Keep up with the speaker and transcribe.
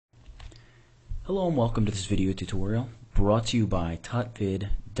Hello and welcome to this video tutorial brought to you by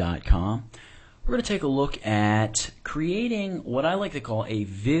tutvid.com. We're going to take a look at creating what I like to call a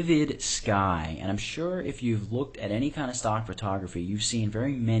vivid sky. And I'm sure if you've looked at any kind of stock photography, you've seen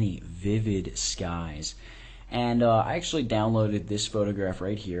very many vivid skies. And I actually downloaded this photograph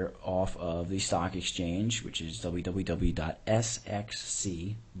right here off of the stock exchange, which is www.sxc.hu.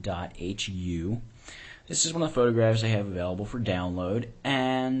 This is one of the photographs I have available for download,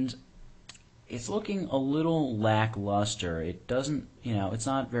 and it's looking a little lackluster. It doesn't, it's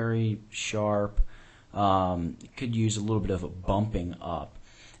not very sharp. It could use a little bit of a bumping up.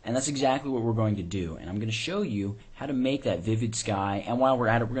 And that's exactly what we're going to do. And I'm going to show you how to make that vivid sky. And while we're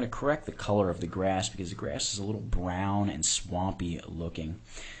at it, we're going to correct the color of the grass because the grass is a little brown and swampy looking.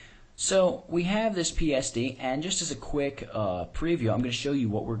 So we have this PSD, and just as a quick preview, I'm going to show you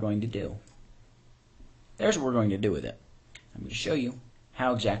what we're going to do. There's what we're going to do with it. I'm going to show you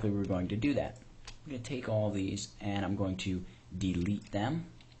how exactly we're going to do that. I'm going to take all these and I'm going to delete them.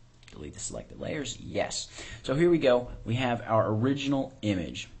 Delete the selected layers. Yes. So here we go. We have our original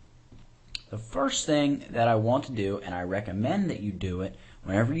image. The first thing that I want to do, and I recommend that you do it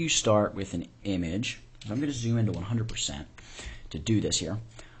whenever you start with an image, I'm going to zoom into 100% to do this here.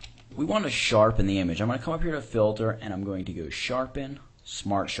 We want to sharpen the image. I'm going to come up here to filter and I'm going to go sharpen,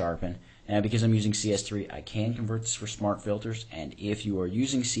 smart sharpen. And because I'm using CS3, I can convert this for smart filters, and if you are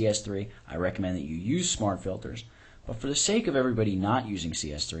using CS3, I recommend that you use smart filters. But for the sake of everybody not using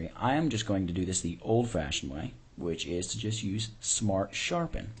CS3, I am just going to do this the old-fashioned way, which is to just use smart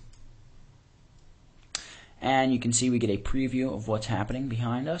sharpen. And you can see we get a preview of what's happening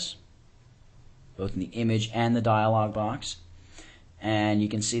behind us, both in the image and the dialog box. And you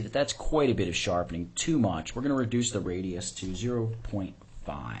can see that that's quite a bit of sharpening, too much. We're going to reduce the radius to 0.5.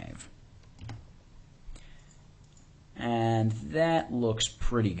 And that looks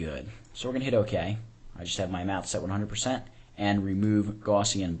pretty good. So we're going to hit OK. I just have my mouth set 100% and remove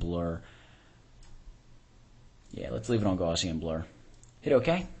Gaussian blur. Yeah, let's leave it on Gaussian blur. Hit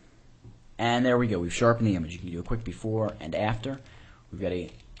OK. And there we go. We've sharpened the image. You can do a quick before and after. We've got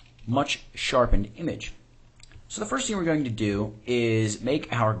a much sharpened image. So the first thing we're going to do is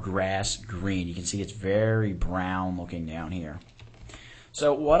make our grass green. You can see it's very brown looking down here.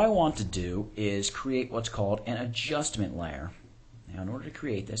 So what I want to do is create what's called an adjustment layer. Now in order to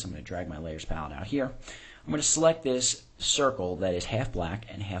create this, I'm going to drag my layers palette out here. I'm going to select this circle that is half black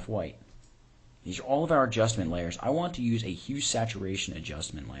and half white. These are all of our adjustment layers. I want to use a HueSaturation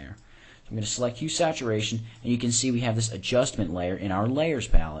adjustment layer. So I'm going to select HueSaturation, and you can see we have this adjustment layer in our layers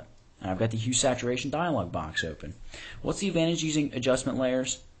palette. And I've got the HueSaturation dialog box open. What's the advantage using adjustment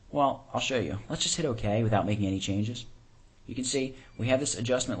layers? Well, I'll show you. Let's just hit OK without making any changes. You can see we have this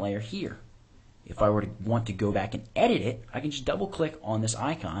adjustment layer here. If I were to want to go back and edit it, I can just double click on this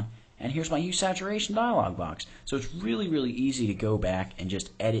icon, and here's my HueSaturation dialog box. So it's really, really easy to go back and just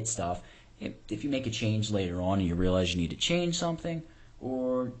edit stuff if you make a change later on and you realize you need to change something,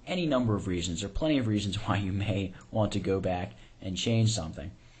 or any number of reasons. There are plenty of reasons why you may want to go back and change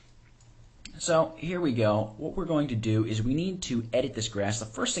something. So here we go. What we're going to do is we need to edit this grass. The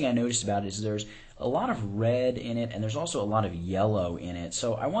first thing I noticed about it is there's a lot of red in it, and there's also a lot of yellow in it.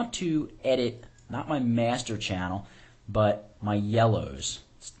 So I want to edit not my master channel, but my yellows.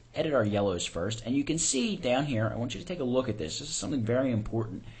 Let's edit our yellows first. And you can see down here, I want you to take a look at this. This is something very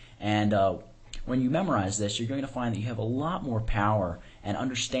important. And when you memorize this, you're going to find that you have a lot more power and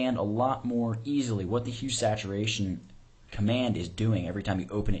understand a lot more easily what the HueSaturation command is doing every time you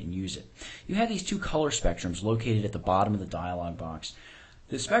open it and use it. You have these two color spectrums located at the bottom of the dialog box.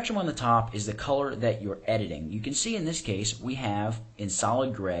 The spectrum on the top is the color that you're editing. You can see in this case we have in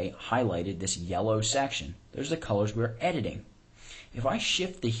solid gray highlighted this yellow section. Those are the colors we're editing. If I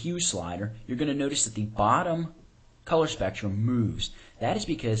shift the hue slider, you're going to notice that the bottom color spectrum moves. That is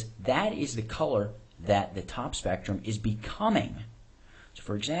because that is the color that the top spectrum is becoming. So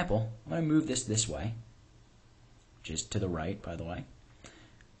for example, I'm going to move this way, which is to the right, by the way.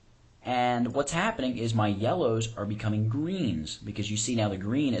 And what's happening is my yellows are becoming greens, because you see now the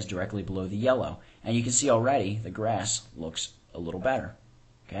green is directly below the yellow. And you can see already the grass looks a little better.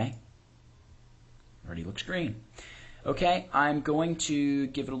 Okay? Already looks green. Okay, I'm going to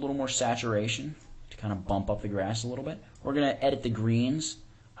give it a little more saturation to kind of bump up the grass a little bit. We're going to edit the greens.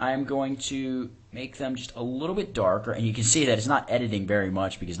 I'm going to make them just a little bit darker, and you can see that it's not editing very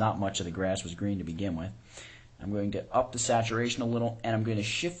much because not much of the grass was green to begin with. I'm going to up the saturation a little, and I'm going to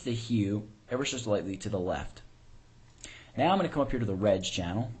shift the hue ever so slightly to the left. Now I'm going to come up here to the reds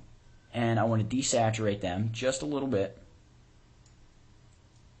channel, and I want to desaturate them just a little bit,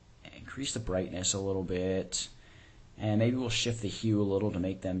 increase the brightness a little bit, And maybe we'll shift the hue a little to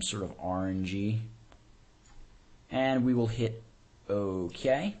make them sort of orangey. And we will hit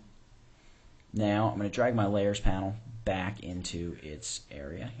OK. Now I'm going to drag my layers panel back into its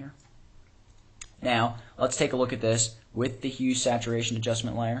area here. Now let's take a look at this with the hue saturation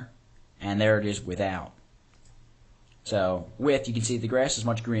adjustment layer, and there it is without. So with, you can see the grass is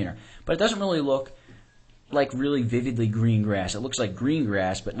much greener, but it doesn't really look like really vividly green grass. It looks like green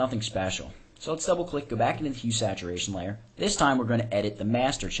grass, but nothing special. So let's double click, go back into the hue saturation layer. This time we're going to edit the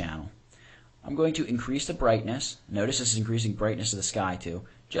master channel. I'm going to increase the brightness. Notice this is increasing brightness of the sky too.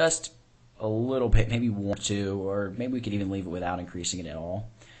 Just a little bit, maybe 1 or 2, or maybe we could even leave it without increasing it at all.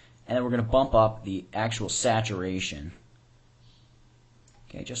 And then we're going to bump up the actual saturation.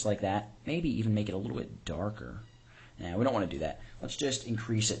 Okay, just like that. Maybe even make it a little bit darker. Now, we don't want to do that. Let's just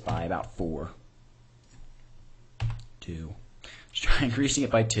increase it by about 4. 2. Let's try increasing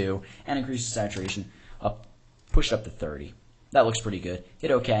it by 2 and increase the saturation up, push it up to 30. That looks pretty good.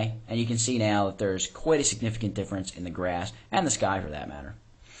 Hit OK, and you can see now that there's quite a significant difference in the grass and the sky for that matter.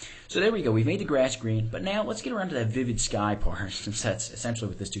 So there we go. We've made the grass green, but now let's get around to that vivid sky part, since that's essentially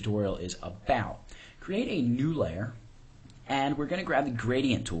what this tutorial is about. Create a new layer, and we're going to grab the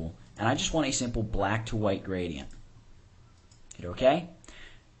gradient tool, and I just want a simple black to white gradient. Hit OK.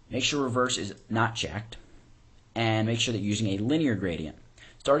 Make sure reverse is not checked, and make sure that you're using a linear gradient.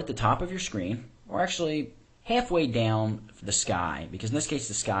 Start at the top of your screen, or actually halfway down the sky, because in this case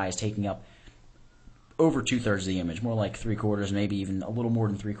the sky is taking up over 2/3 of the image, more like 3/4, maybe even a little more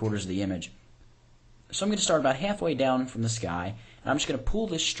than 3/4 of the image. So I'm going to start about halfway down from the sky, and I'm just going to pull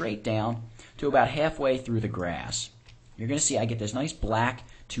this straight down to about halfway through the grass. You're going to see I get this nice black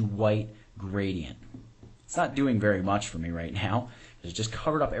to white gradient. It's not doing very much for me right now, because it just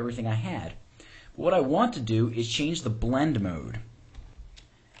covered up everything I had. But what I want to do is change the blend mode.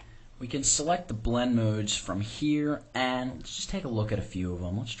 We can select the blend modes from here, and let's just take a look at a few of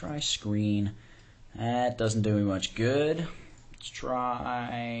them. Let's try screen. That doesn't do me much good. Let's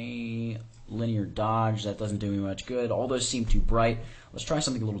try linear dodge. That doesn't do me much good. All those seem too bright. Let's try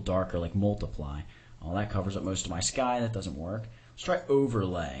something a little darker like multiply. Oh, that covers up most of my sky. That doesn't work. Let's try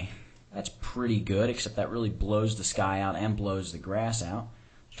overlay. That's pretty good, except that really blows the sky out and blows the grass out.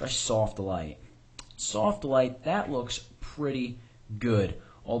 Let's try soft light. Soft light, that looks pretty good.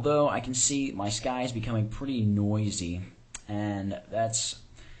 Although I can see my sky is becoming pretty noisy, and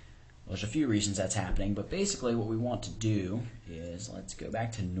there's a few reasons that's happening, but basically what we want to do is, let's go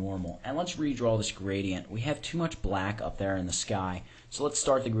back to normal, and let's redraw this gradient. We have too much black up there in the sky, so let's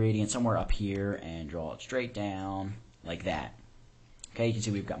start the gradient somewhere up here and draw it straight down like that. Okay, you can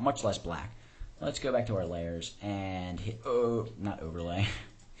see we've got much less black. Let's go back to our layers and hit, not overlay,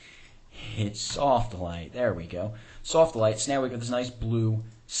 hit soft light. There we go. Soft light, so now we've got this nice blue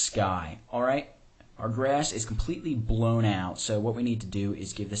sky. Alright? Our grass is completely blown out, so what we need to do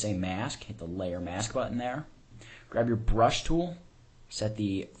is give this a mask. Hit the layer mask button there. Grab your brush tool, set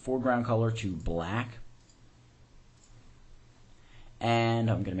the foreground color to black, and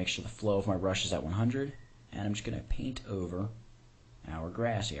I'm going to make sure the flow of my brush is at 100, and I'm just going to paint over our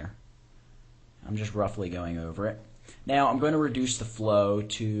grass here. I'm just roughly going over it. Now I'm going to reduce the flow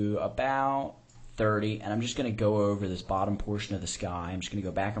to about 30, and I'm just going to go over this bottom portion of the sky. I'm just going to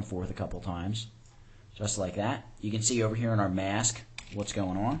go back and forth a couple times. Just like that. You can see over here in our mask what's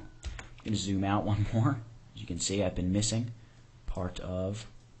going on. I'm going to zoom out one more. As you can see, I've been missing part of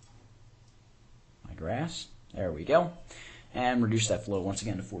my grass. There we go. And reduce that flow once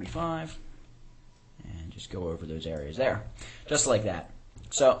again to 45. And just go over those areas there. Just like that.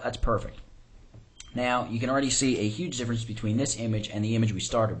 So that's perfect. Now, you can already see a huge difference between this image and the image we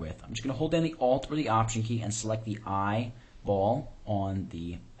started with. I'm just going to hold down the Alt or the Option key and select the eyeball on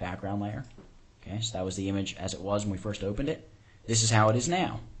the background layer. Okay, so that was the image as it was when we first opened it. This is how it is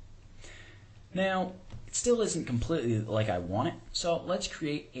now. Now, it still isn't completely like I want it, so let's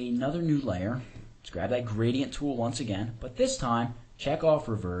create another new layer. Let's grab that gradient tool once again, but this time, check off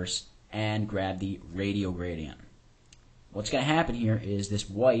reverse and grab the Radial Gradient. What's going to happen here is this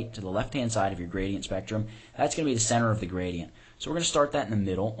white to the left-hand side of your gradient spectrum, that's going to be the center of the gradient. So we're going to start that in the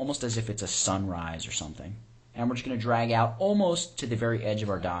middle, almost as if it's a sunrise or something. And we're just going to drag out almost to the very edge of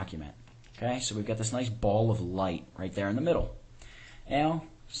our document. Okay, so we've got this nice ball of light right there in the middle. Now,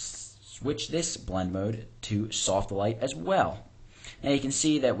 switch this blend mode to soft light as well. Now you can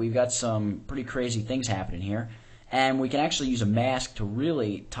see that we've got some pretty crazy things happening here, and we can actually use a mask to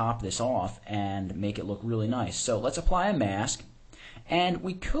really top this off and make it look really nice. So let's apply a mask, and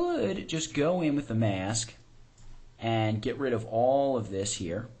we could just go in with the mask and get rid of all of this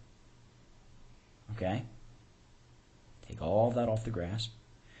here. Okay, take all of that off the grass,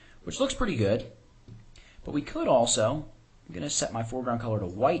 which looks pretty good. But we could also, I'm going to set my foreground color to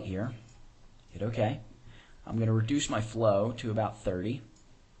white here, hit OK. I'm going to reduce my flow to about 30.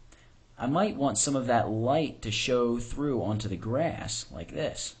 I might want some of that light to show through onto the grass like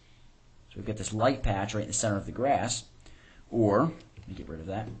this. So we've got this light patch right in the center of the grass. Or, let me get rid of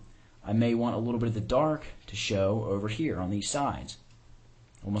that, I may want a little bit of the dark to show over here on these sides.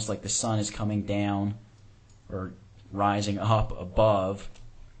 Almost like the sun is coming down or rising up above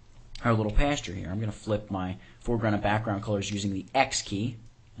our little pasture here. I'm going to flip my foreground and background colors using the X key.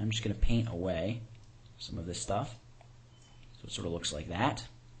 I'm just going to paint away some of this stuff. So it sort of looks like that.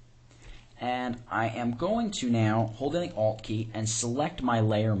 And I am going to now hold in the Alt key and select my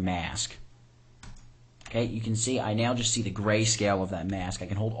layer mask. Okay, you can see I now just see the gray scale of that mask. I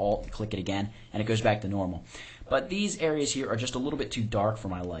can hold Alt and click it again, and it goes back to normal. But these areas here are just a little bit too dark for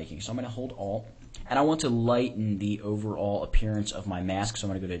my liking, so I'm going to hold Alt. And I want to lighten the overall appearance of my mask, so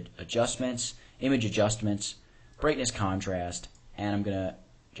I'm going to go to Adjustments, Image Adjustments, Brightness Contrast, and I'm going to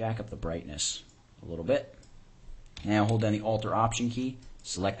jack up the brightness a little bit. Now hold down the Alt or Option key,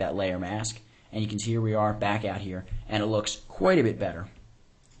 select that layer mask, and you can see here we are back out here, and it looks quite a bit better.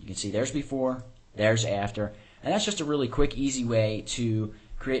 You can see there's before, there's after, and that's just a really quick, easy way to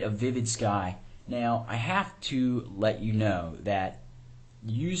create a vivid sky. Now, I have to let you know that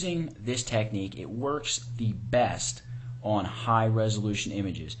using this technique, it works the best on high-resolution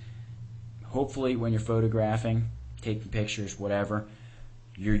images. Hopefully, when you're photographing, taking pictures, whatever,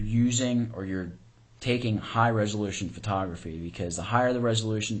 you're using or you're taking high-resolution photography, because the higher the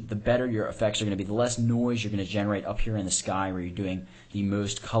resolution, the better your effects are going to be, the less noise you're going to generate up here in the sky where you're doing the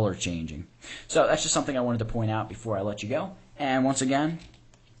most color changing. So that's just something I wanted to point out before I let you go. And once again,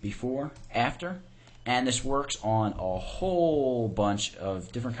 before, after, and this works on a whole bunch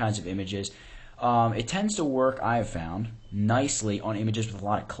of different kinds of images. It tends to work, I have found, nicely on images with a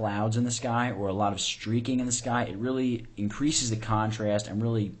lot of clouds in the sky or a lot of streaking in the sky. It really increases the contrast and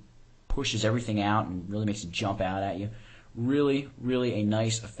really pushes everything out and really makes it jump out at you. Really, really a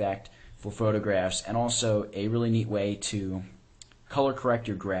nice effect for photographs, and also a really neat way to color correct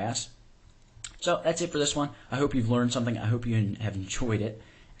your grass. So that's it for this one. I hope you've learned something. I hope you have enjoyed it.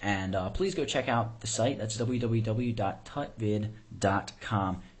 And please go check out the site. That's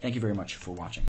www.tutvid.com. Thank you very much for watching.